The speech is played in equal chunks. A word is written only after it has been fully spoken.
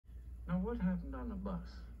what happened on the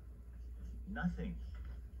bus? Nothing.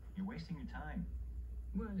 You're wasting your time.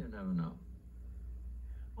 Well, you never know.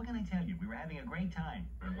 What can I tell you? We were having a great time.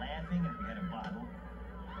 We were laughing and we had a bottle.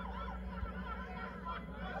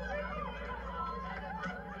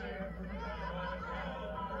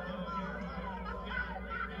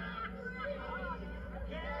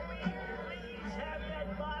 Can we please have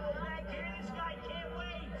that bottle back here? This guy can't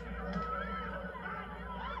wait.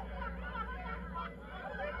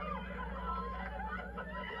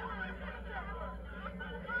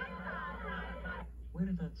 Where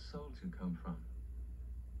did that soldier come from?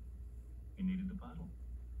 He needed the bottle.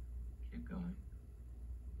 Keep going.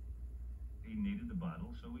 He needed the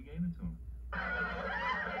bottle, so we gave it to him.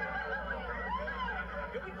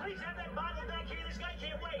 Can we please have that bottle back here? This guy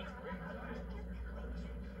can't wait.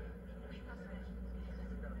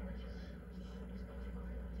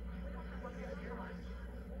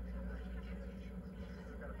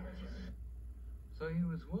 So he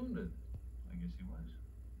was wounded. I guess he was.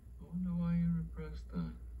 I wonder why you repressed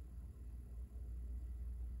that.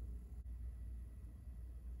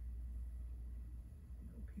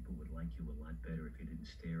 People would like you a lot better if you didn't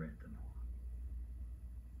stare at them.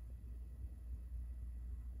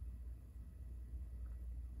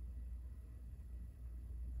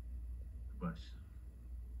 The bus.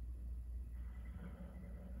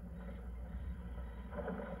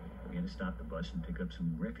 We had to stop the bus and pick up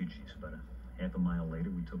some refugees. About a half a mile later,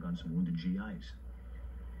 we took on some wounded GIs.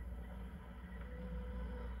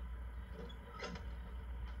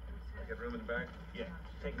 I got room in the back? Yeah,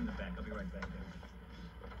 take them in the back. I'll be right back there.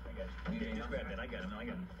 I got it. Yeah, just grab that. I got it. No, I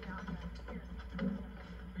got it.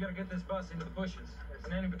 We gotta get this bus into the bushes. There's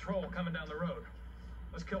an enemy patrol coming down the road.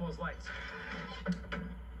 Let's kill those lights.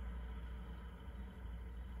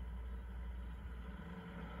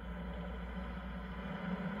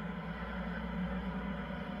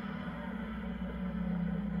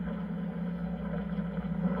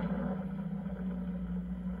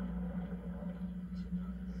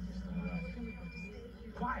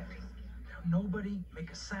 Quiet. Nobody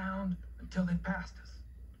make a sound until they passed us.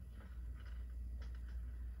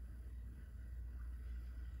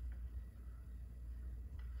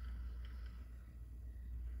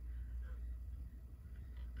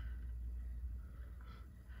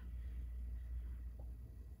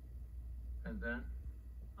 And then?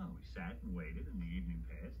 Oh, we sat and waited, and the evening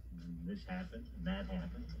passed, and then this happened, and that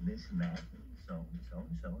happened, and this and that, and so and so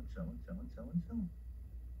and so and so and so and so and so.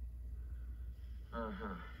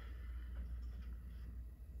 Uh-huh.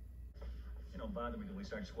 It don't bother me till we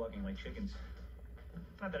start squawking like chickens.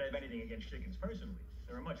 Not that I have anything against chickens personally.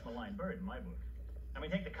 They're a much maligned bird in my book. I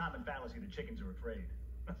mean, take the common fallacy that chickens are afraid.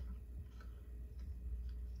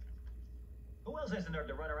 Who else has the nerve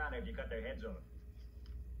to run around after you cut their heads off?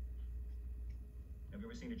 Have you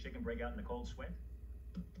ever seen a chicken break out in a cold sweat?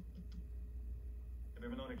 Have you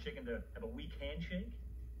ever known a chicken to have a weak handshake?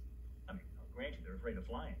 I mean, I'll grant you they're afraid of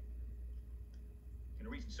flying. In a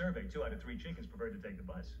recent survey, 2 out of 3 chickens preferred to take the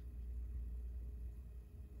bus.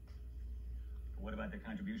 But what about their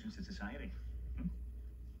contributions to society?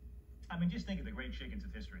 I mean, just think of the great chickens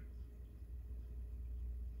of history.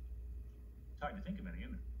 It's hard to think of any,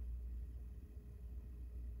 isn't it?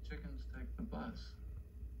 Chickens take the bus.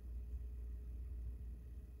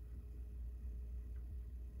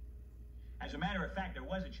 As a matter of fact, there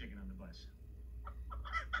was a chicken on the bus.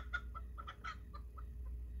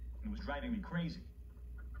 And it was driving me crazy.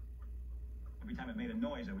 Every time it made a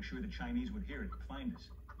noise, I was sure the Chinese would hear it and find us.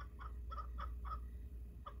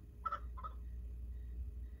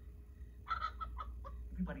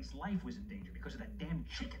 Everybody's life was in danger because of that damn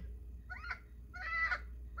chicken.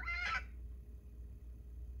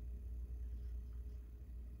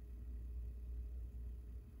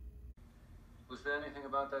 Was there anything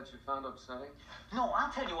about that you found upsetting? No,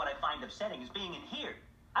 I'll tell you what I find upsetting is being in here.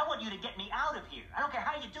 I want you to get me out of here. I don't care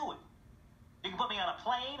how you do it. You can put me on a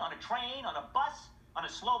plane, on a train, on a bus, on a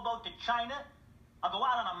slow boat to China. I'll go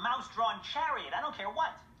out on a mouse-drawn chariot. I don't care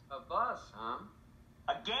what. A bus, huh?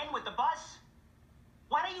 Again with the bus?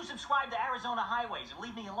 Why don't you subscribe to Arizona Highways and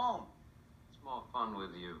leave me alone? It's more fun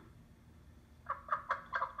with you.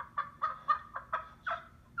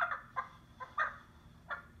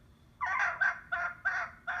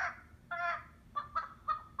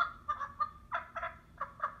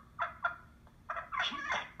 Keep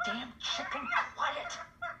that damn chicken quiet.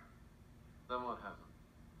 Then what happened?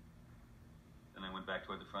 Then I went back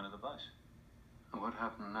toward the front of the bus. And what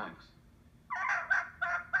happened next?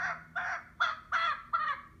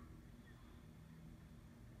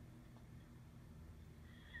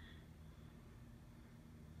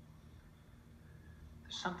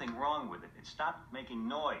 There's something wrong with it. It stopped making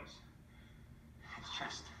noise. It's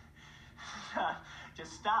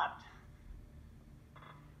just stopped.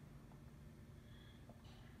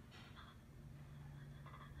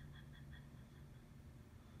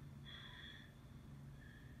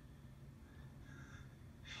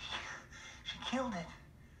 She killed it.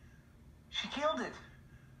 She killed it.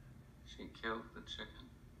 She killed the chicken.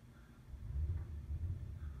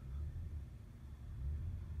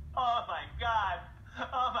 Oh my God.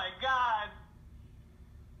 Oh my God.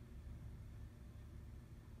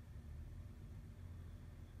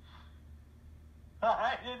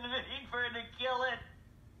 I didn't mean for her to kill it.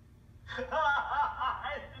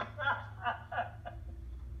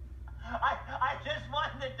 I just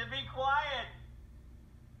wanted it to be quiet.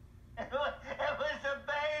 It was a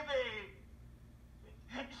baby.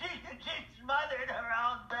 She smothered her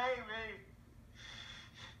own baby.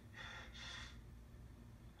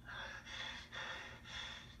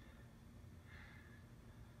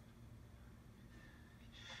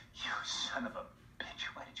 You son of a bitch.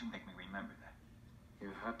 Why did you make me remember that? You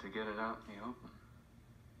had to get it out in the open.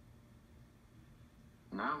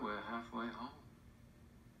 Now we're halfway home.